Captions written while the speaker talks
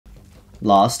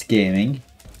Lost Gaming.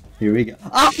 Here we go.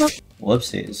 Ah!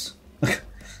 Whoopsies.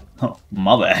 Oh,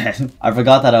 my bad. I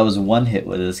forgot that I was one hit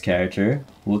with this character.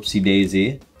 Whoopsie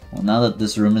daisy. Well, now that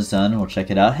this room is done, we'll check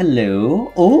it out.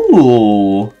 Hello.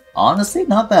 Oh, honestly,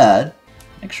 not bad.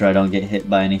 Make sure I don't get hit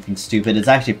by anything stupid. It's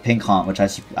actually Pink Haunt, which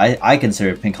I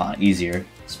consider Pink Haunt easier,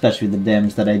 especially the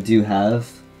damage that I do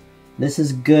have. This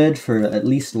is good for at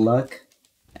least luck.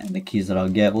 And the keys that I'll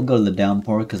get. We'll go to the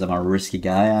downpour because I'm a risky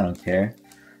guy. I don't care.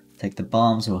 Take the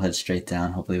bombs. We'll head straight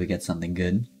down. Hopefully we get something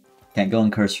good. Can't go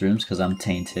in curse rooms because I'm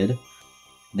tainted.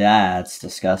 That's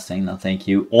disgusting. No, thank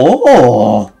you.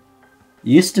 Oh!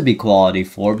 Used to be quality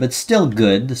 4, but still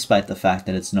good despite the fact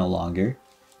that it's no longer.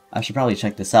 I should probably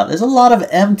check this out. There's a lot of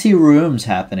empty rooms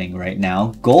happening right now.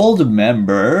 Gold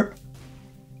member.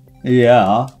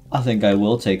 Yeah, I think I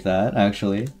will take that,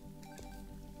 actually.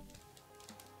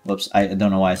 Whoops, I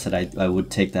don't know why I said I would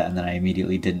take that and then I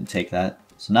immediately didn't take that.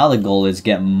 So now the goal is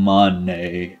get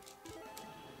money.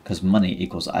 Because money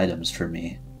equals items for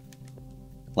me.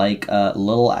 Like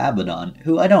Little Abaddon,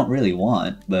 who I don't really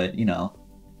want, but you know.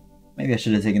 Maybe I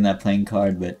should have taken that playing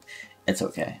card, but it's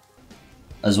okay.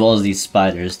 As well as these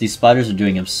spiders. These spiders are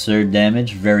doing absurd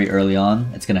damage very early on.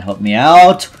 It's gonna help me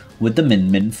out with the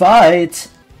min-min fight!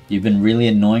 You've been really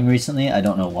annoying recently, I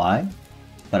don't know why.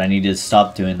 But I need to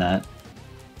stop doing that.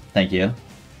 Thank you.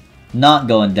 Not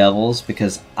going devils,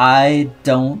 because I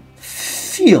don't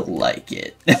feel like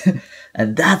it.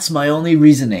 And that's my only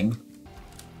reasoning.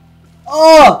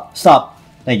 Oh! Stop!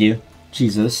 Thank you.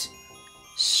 Jesus.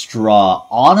 Straw.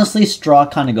 Honestly, straw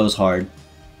kind of goes hard.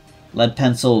 Lead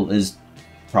pencil is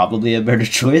probably a better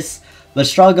choice, but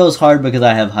straw goes hard because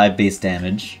I have high base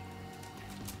damage.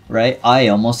 Right? I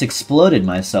almost exploded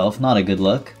myself. Not a good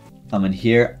look. I'm in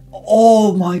here.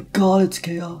 Oh my god, it's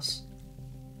chaos.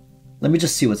 Let me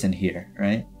just see what's in here,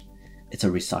 right? It's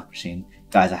a restock machine.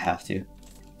 Guys, I have to.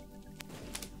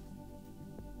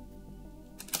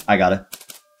 I gotta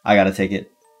take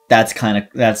it.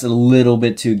 That's a little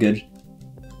bit too good.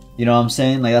 You know what I'm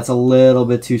saying? Like, that's a little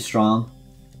bit too strong.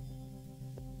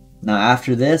 Now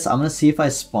after this, I'm gonna see if I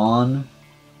spawn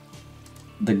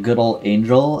the good old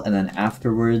angel, and then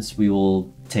afterwards we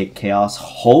will take chaos.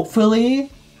 Hopefully,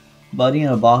 Buddy in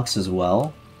a box as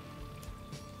well.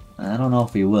 I don't know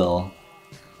if we will.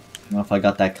 I don't know if I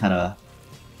got that kind of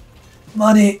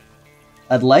money.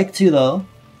 I'd like to though.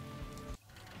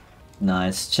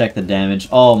 Nice. Check the damage.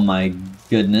 Oh my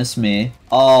goodness me.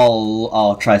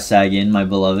 Oh, Trisagion, my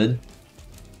beloved.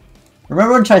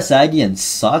 Remember when Trisagion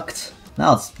sucked?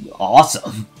 Now it's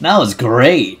awesome. Now it's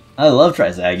great. I love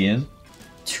Trisagion.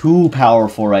 Too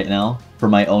powerful right now for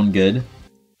my own good.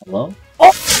 Hello?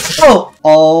 Oh!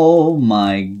 Oh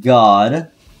my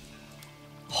god.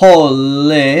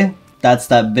 Holy. That's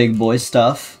that big boy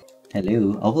stuff.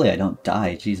 Hello. Hopefully I don't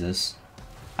die. Jesus.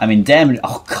 I mean, damage.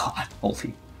 Oh god.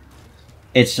 Holy.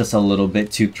 It's just a little bit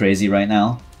too crazy right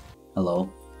now.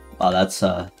 Hello. Wow, that's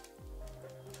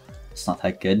it's not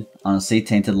that good. Honestly,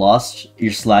 Tainted lost.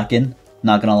 You're slacking.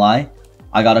 Not gonna lie.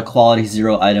 I got a quality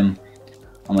 0 item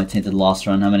on my Tainted lost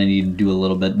run. I'm gonna need to do a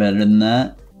little bit better than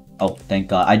that. Oh, thank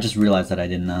god. I just realized that I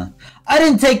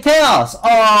didn't take chaos!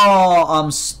 Oh,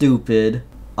 I'm stupid.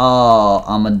 Oh,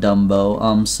 I'm a dumbo.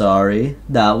 I'm sorry.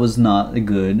 That was not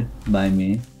good by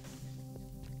me.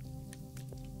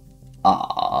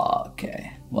 Ah,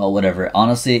 okay. Well, whatever.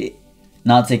 Honestly,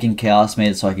 not taking chaos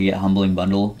made it so I could get Humbling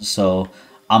Bundle, so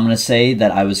I'm gonna say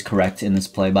that I was correct in this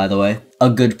play, by the way. A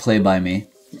good play by me.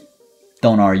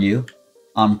 Don't argue.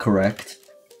 I'm correct.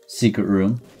 Secret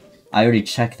room. I already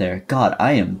checked there. God,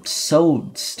 I am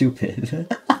so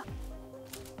stupid.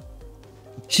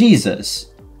 Jesus.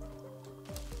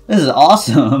 This is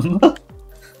awesome.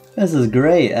 This is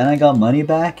great. And I got money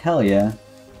back? Hell yeah.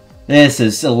 This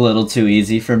is a little too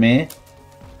easy for me.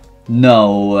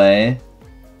 No way.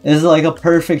 This is like a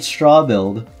perfect straw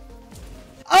build.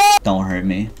 Ah! Don't hurt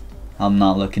me. I'm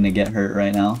not looking to get hurt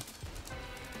right now.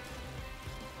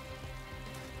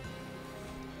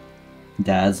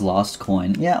 Dad's lost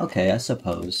coin. Yeah, okay, I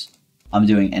suppose. I'm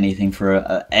doing anything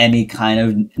for any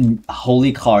kind of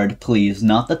holy card, please.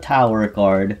 Not the tower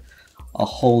card. A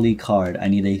holy card. I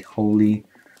need a holy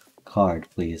card,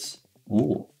 please.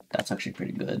 Ooh, that's actually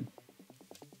pretty good.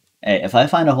 Hey, if I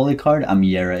find a holy card, I'm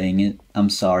Yeraing it. I'm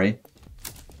sorry.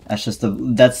 That's just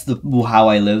how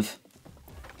I live.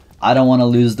 I don't want to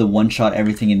lose the one-shot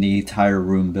everything in the entire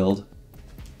room build.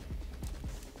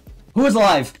 Who is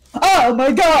alive? Oh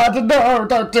my god, no,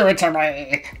 don't do it to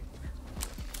me!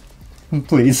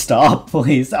 Please stop,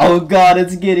 please. Oh god,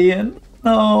 it's Gideon.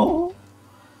 No.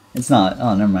 It's not.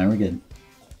 Oh, never mind, we're good.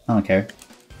 I don't care.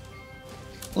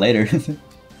 Later.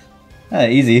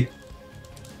 Easy.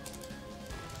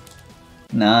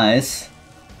 Nice.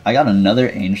 I got another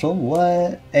angel?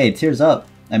 What? Hey, tears up.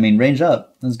 I mean, range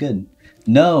up. That's good.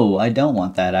 No, I don't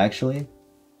want that, actually.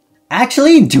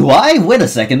 Actually, do I? Wait a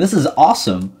second, this is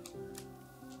awesome.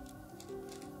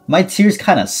 My tears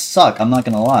kind of suck, I'm not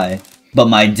gonna lie. But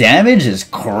my damage is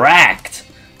cracked.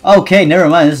 Okay, never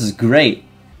mind, this is great.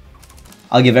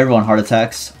 I'll give everyone heart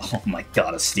attacks. Oh my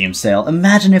god, a Steam sale.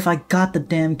 Imagine if I got the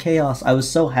damn chaos. I was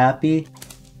so happy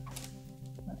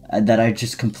that I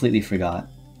just completely forgot.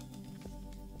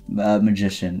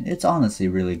 Magician. It's honestly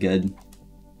really good.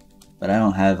 But I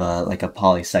don't have like a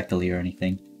polysectally or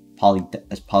anything.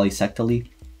 Polysectally?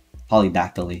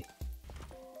 Polydactyly.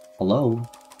 Hello?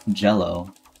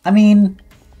 Jello. I mean,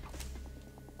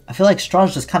 I feel like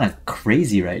Straw's just kind of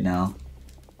crazy right now.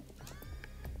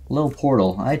 Little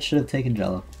portal. I should have taken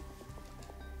Jello.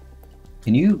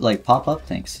 Can you, like, pop up?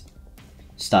 Thanks.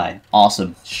 Sty.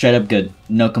 Awesome. Straight up good.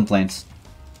 No complaints.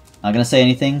 Not gonna say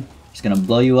anything. Just gonna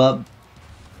blow you up.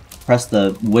 Press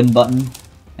the win button.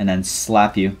 And then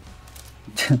slap you.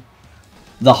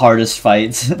 The hardest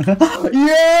fights.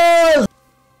 Yes!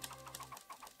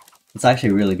 It's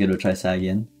actually really good with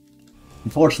Trisagion.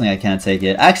 Unfortunately, I can't take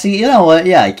it. Actually, you know what?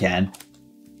 Yeah, I can.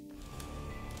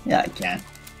 Yeah, I can.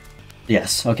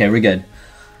 Yes. Okay, we're good.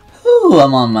 Ooh,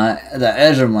 I'm on the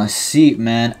edge of my seat,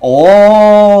 man.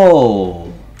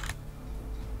 Oh.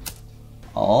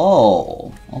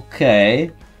 Oh. Okay.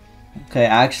 Okay,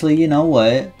 actually, you know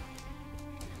what?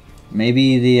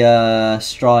 Maybe the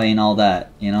straw ain't all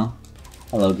that, you know?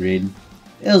 Hello, Greed.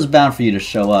 It was bound for you to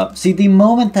show up. See, the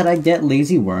moment that I get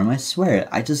Lazy Worm, I swear it,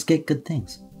 I just get good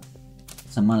things.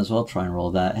 So I might as well try and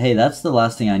roll that. Hey, that's the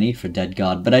last thing I need for Dead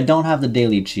God, but I don't have the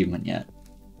daily achievement yet.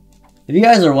 If you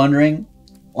guys are wondering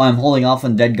why I'm holding off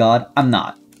on Dead God, I'm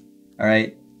not.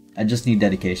 Alright? I just need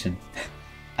dedication.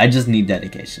 I just need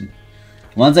dedication.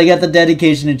 Once I get the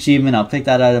dedication achievement, I'll pick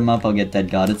that item up, I'll get Dead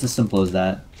God. It's as simple as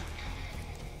that.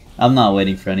 I'm not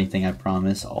waiting for anything, I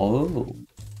promise. Oh.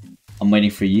 I'm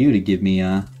waiting for you to give me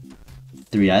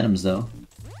 3 items though.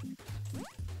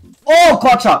 Oh,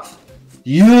 Quad Chop!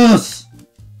 Yes!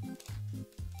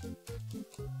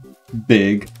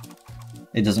 Big.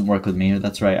 It doesn't work with me,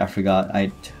 that's right, I forgot.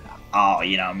 Oh,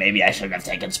 you know, maybe I shouldn't have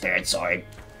taken Spirit Sword.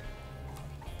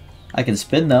 I can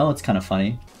spin though, it's kind of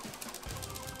funny.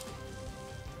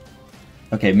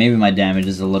 Okay, maybe my damage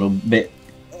is a little bit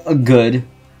good.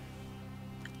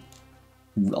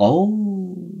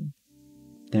 Oh,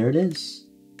 there it is.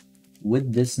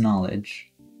 With this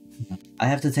knowledge, I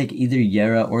have to take either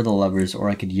Yera or the Lovers, or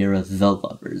I could Yera the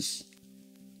Lovers.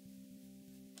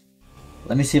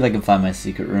 Let me see if I can find my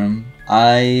secret room.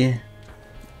 I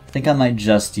think I might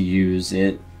just use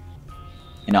it.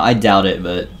 You know, I doubt it,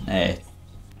 but hey,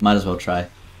 might as well try.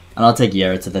 And I'll take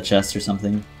Yera to the chest or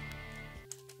something.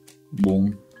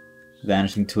 Boom.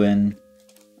 Vanishing Twin.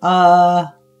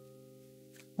 That's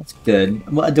good.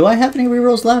 Do I have any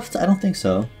rerolls left? I don't think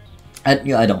so.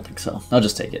 Yeah, I don't think so. I'll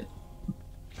just take it.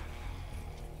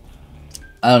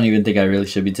 I don't even think I really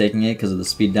should be taking it because of the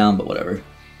speed down, but whatever.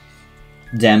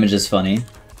 Damage is funny.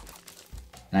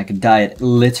 And I could die at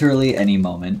literally any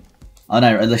moment. Oh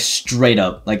no, like straight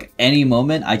up. Like any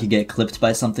moment I could get clipped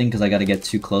by something because I gotta get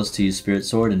too close to use Spirit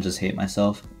Sword and just hate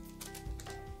myself.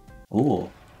 Ooh.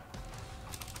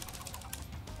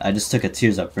 I just took a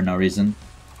Tears Up for no reason.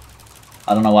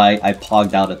 I don't know why I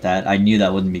pogged out at that. I knew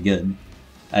that wouldn't be good.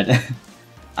 I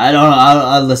don't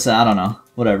know. Listen, I don't know.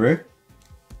 Whatever.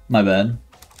 My bad.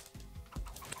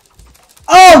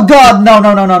 Oh god! No,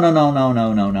 no, no, no, no, no, no,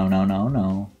 no, no, no, no, no,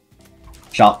 no.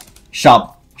 Shop.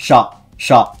 Shop. Shop.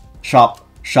 Shop. Shop.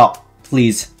 Shop.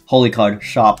 Please. Holy card.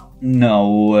 Shop.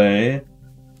 No way.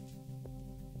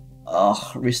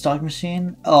 Ugh. Restock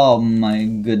machine? Oh my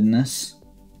goodness.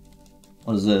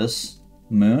 What is this?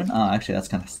 Moon? Oh, actually, that's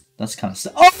kind of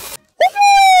oh!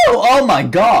 Oh my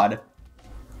god!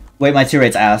 Wait, my tear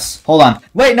rate's ass. Hold on.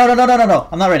 Wait, no, no, no, no, no, no.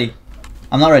 I'm not ready.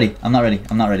 I'm not ready. I'm not ready.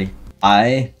 I'm not ready.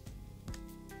 I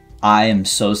am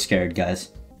so scared,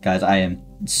 guys. Guys, I am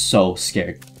so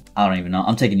scared. I don't even know.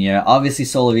 I'm taking Yera. Obviously,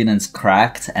 Solovinen's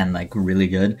cracked and, like, really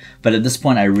good. But at this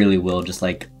point, I really will just,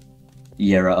 like,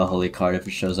 Yera a holy card if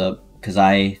it shows up. Because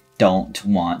I don't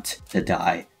want to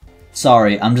die.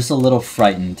 Sorry, I'm just a little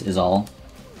frightened is all.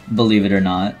 Believe it or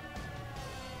not.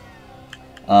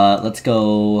 Let's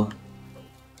go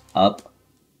up.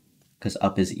 Because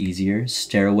up is easier.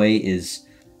 Stairway is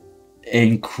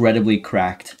incredibly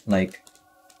cracked. Like,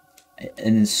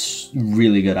 and it's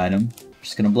really good item.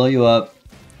 Just gonna blow you up.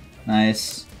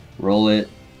 Nice. Roll it.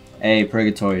 Hey,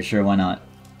 Purgatory, sure, why not?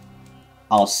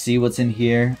 I'll see what's in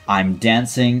here. I'm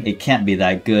dancing. It can't be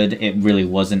that good. It really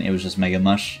wasn't. It was just Mega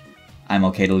Mush. I'm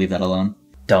okay to leave that alone.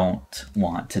 don't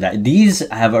want to die. These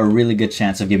have a really good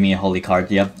chance of giving me a holy card.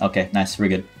 Yep, okay, nice, we're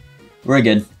good. We're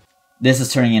good. This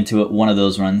is turning into one of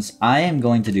those runs. I am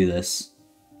going to do this.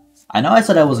 I know I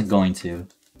said I wasn't going to,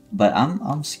 but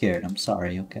I'm scared. I'm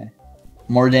sorry, okay.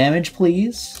 More damage,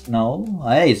 please. No.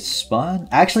 Hey, spawn.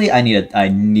 Actually, I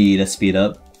need a speed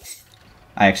up.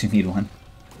 I actually need one.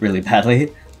 Really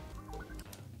badly.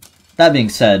 That being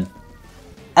said,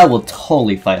 I will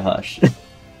totally fight Hush.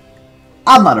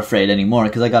 I'm not afraid anymore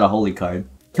because I got a holy card.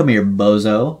 Come here,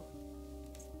 bozo.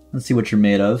 Let's see what you're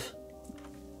made of.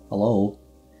 Hello.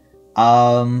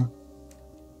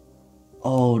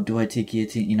 Oh, do I take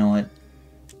guillotine? You know what?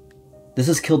 This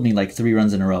has killed me like 3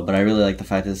 runs in a row, but I really like the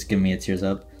fact that it's giving me a tears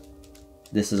up.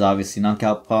 This is obviously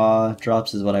knockout paw.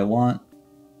 Drops is what I want.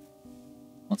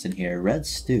 What's in here? Red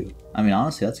stew. I mean,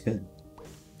 honestly, that's good.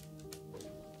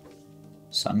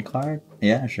 Sun card?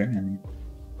 Yeah, sure. I mean,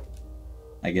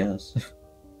 I guess.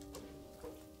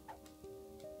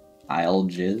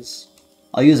 Algiz.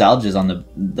 I'll use Algiz on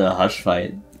the Hush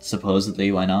fight.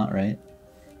 Supposedly, why not, right?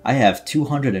 I have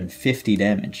 250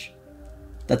 damage.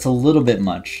 That's a little bit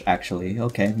much, actually.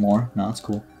 Okay, more. No, that's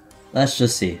cool. Let's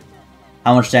just see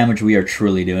how much damage we are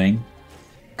truly doing.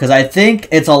 Because I think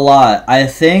it's a lot. I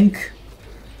think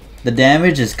the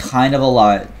damage is kind of a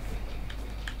lot.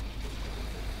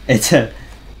 It's a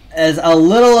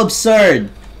little absurd.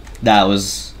 That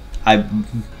was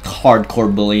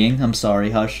hardcore bullying. I'm sorry,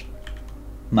 Hush.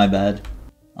 My bad.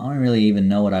 I don't really even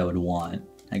know what I would want.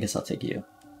 I guess I'll take you.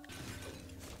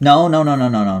 No.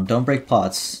 Don't break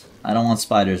pots. I don't want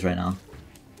spiders right now.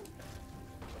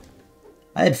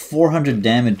 I had 400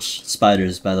 damage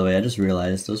spiders, by the way. I just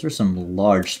realized. Those were some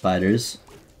large spiders.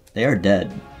 They are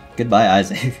dead. Goodbye,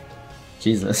 Isaac.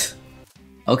 Jesus.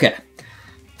 Okay.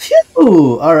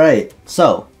 Phew! Alright.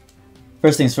 So,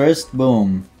 first things first.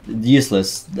 Boom.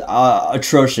 Useless.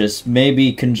 Atrocious.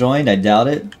 Maybe conjoined. I doubt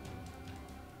it.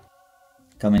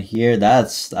 Come in here.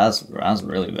 That's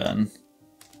really bad.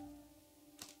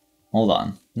 Hold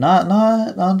on. Not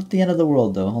at the end of the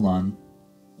world though. Hold on.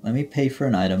 Let me pay for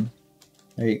an item.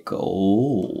 There you go.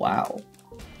 Oh, wow.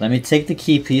 Let me take the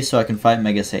key piece so I can fight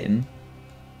Mega Satan.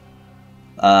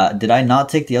 Did I not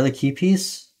take the other key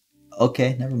piece?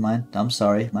 Okay, never mind. I'm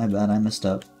sorry. My bad. I messed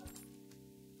up.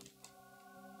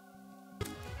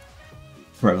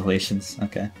 Revelations.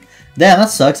 Okay. Damn, that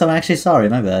sucks. I'm actually sorry.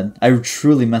 My bad. I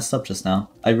truly messed up just now.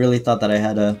 I really thought that I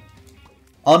had a...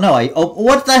 Oh no,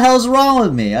 what the hell's wrong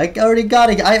with me? I already got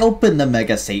it. I opened the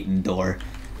Mega Satan door.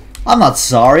 I'm not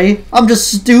sorry. I'm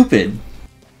just stupid.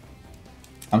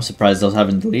 I'm surprised those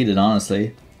haven't deleted,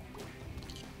 honestly.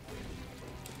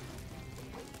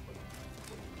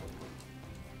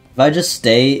 If I just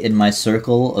stay in my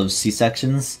circle of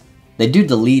C-sections, they do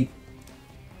delete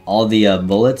all the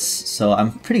bullets, so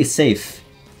I'm pretty safe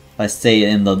if I stay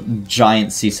in the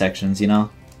giant C-sections, you know?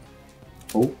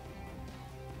 Oh.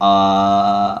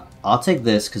 I'll take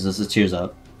this because this is cheers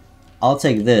up. I'll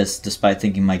take this despite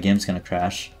thinking my game's gonna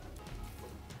crash.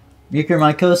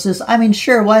 Mucormycosis? I mean,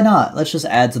 sure, why not? Let's just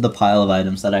add to the pile of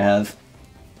items that I have.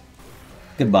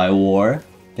 Goodbye, war.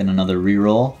 Get another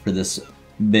reroll for this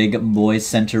big boy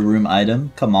center room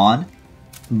item. Come on.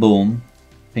 Boom.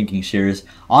 Pinking shears.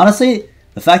 Honestly,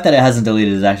 the fact that it hasn't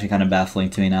deleted is actually kind of baffling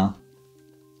to me now.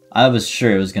 I was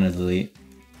sure it was gonna delete.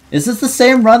 Is this the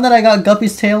same run that I got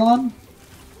Guppy's tail on?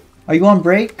 Are you on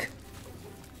break?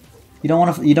 You don't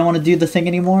want to do the thing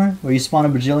anymore where you spawn a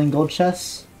bajillion gold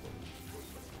chests?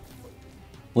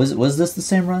 Was this the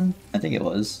same run? I think it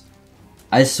was.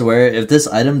 I swear, if this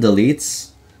item deletes,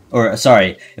 or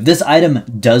sorry, if this item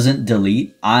doesn't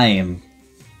delete, I am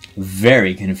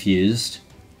very confused.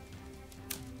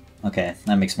 Okay,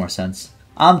 that makes more sense.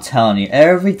 I'm telling you,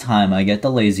 every time I get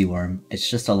the lazy worm, it's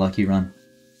just a lucky run.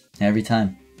 Every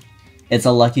time. It's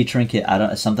a lucky trinket.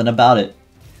 Something about it.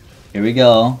 Here we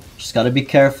go. Just gotta be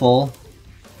careful.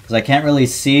 Because I can't really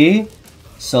see.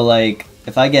 So, like,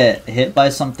 if I get hit by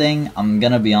something, I'm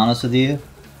gonna be honest with you.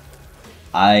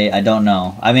 I don't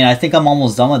know. I mean, I think I'm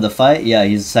almost done with the fight. Yeah,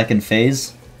 he's second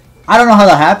phase. I don't know how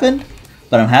that happened,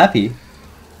 but I'm happy.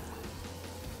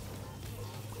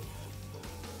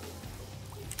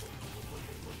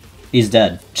 He's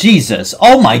dead. Jesus.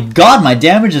 Oh my god, my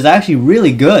damage is actually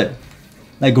really good.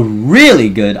 Like, really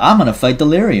good. I'm gonna fight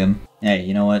Delirium. Hey,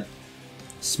 you know what?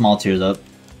 Small tears up.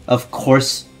 Of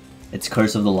course, it's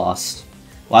Curse of the Lost.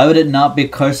 Why would it not be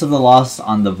Curse of the Lost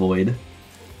on the Void?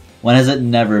 When has it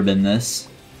never been this?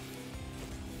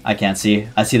 I can't see.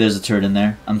 I see there's a turret in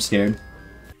there. I'm scared.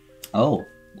 Oh,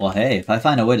 well hey, if I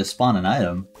find a way to spawn an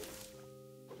item...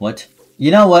 What?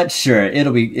 You know what? Sure,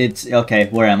 it's... Okay,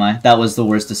 where am I? That was the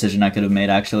worst decision I could have made,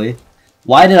 actually.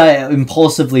 Why did I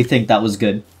impulsively think that was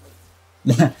good?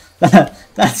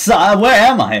 That's where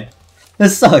am I?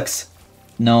 This sucks.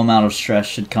 No amount of stress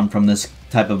should come from this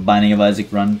type of Binding of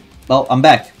Isaac run. Well, I'm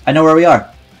back. I know where we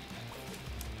are.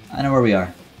 I know where we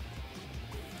are.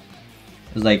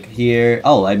 It was like here.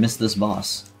 Oh, I missed this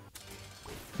boss.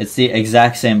 It's the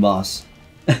exact same boss.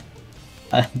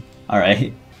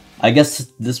 Alright. I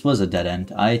guess this was a dead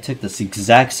end. I took this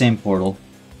exact same portal.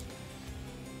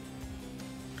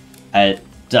 I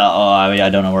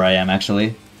don't know where I am,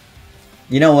 actually.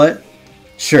 You know what?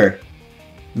 Sure.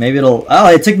 Maybe it'll... Oh,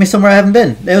 it took me somewhere I haven't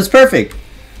been. It was perfect.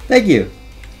 Thank you.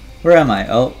 Where am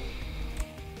I? Oh.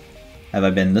 Have I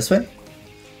been this way?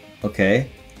 Okay.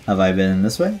 Have I been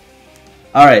this way?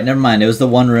 Alright, never mind. It was the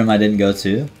one room I didn't go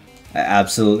to. I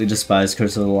absolutely despise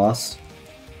Curse of the Lost.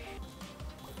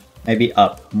 Maybe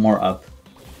up. More up.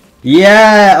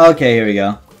 Yeah! Okay, here we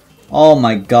go. Oh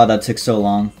my god, that took so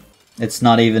long. It's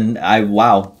not even...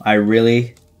 Wow. I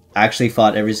really actually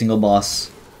fought every single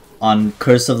boss on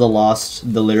Curse of the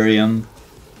Lost, Delirium.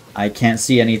 I can't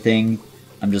see anything.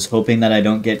 I'm just hoping that I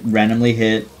don't get randomly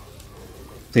hit.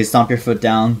 Please stomp your foot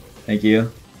down. Thank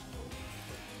you.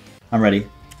 I'm ready.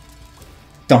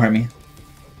 Don't hurt me.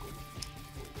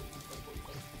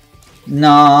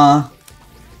 Nah.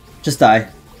 Just die.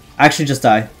 Actually, just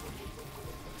die.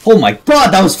 Oh my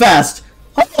god, that was fast!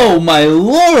 Oh my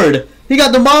lord! He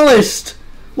got demolished!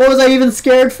 What was I even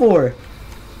scared for?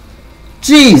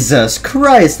 Jesus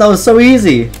Christ, that was so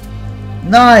easy!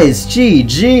 Nice,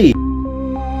 GG!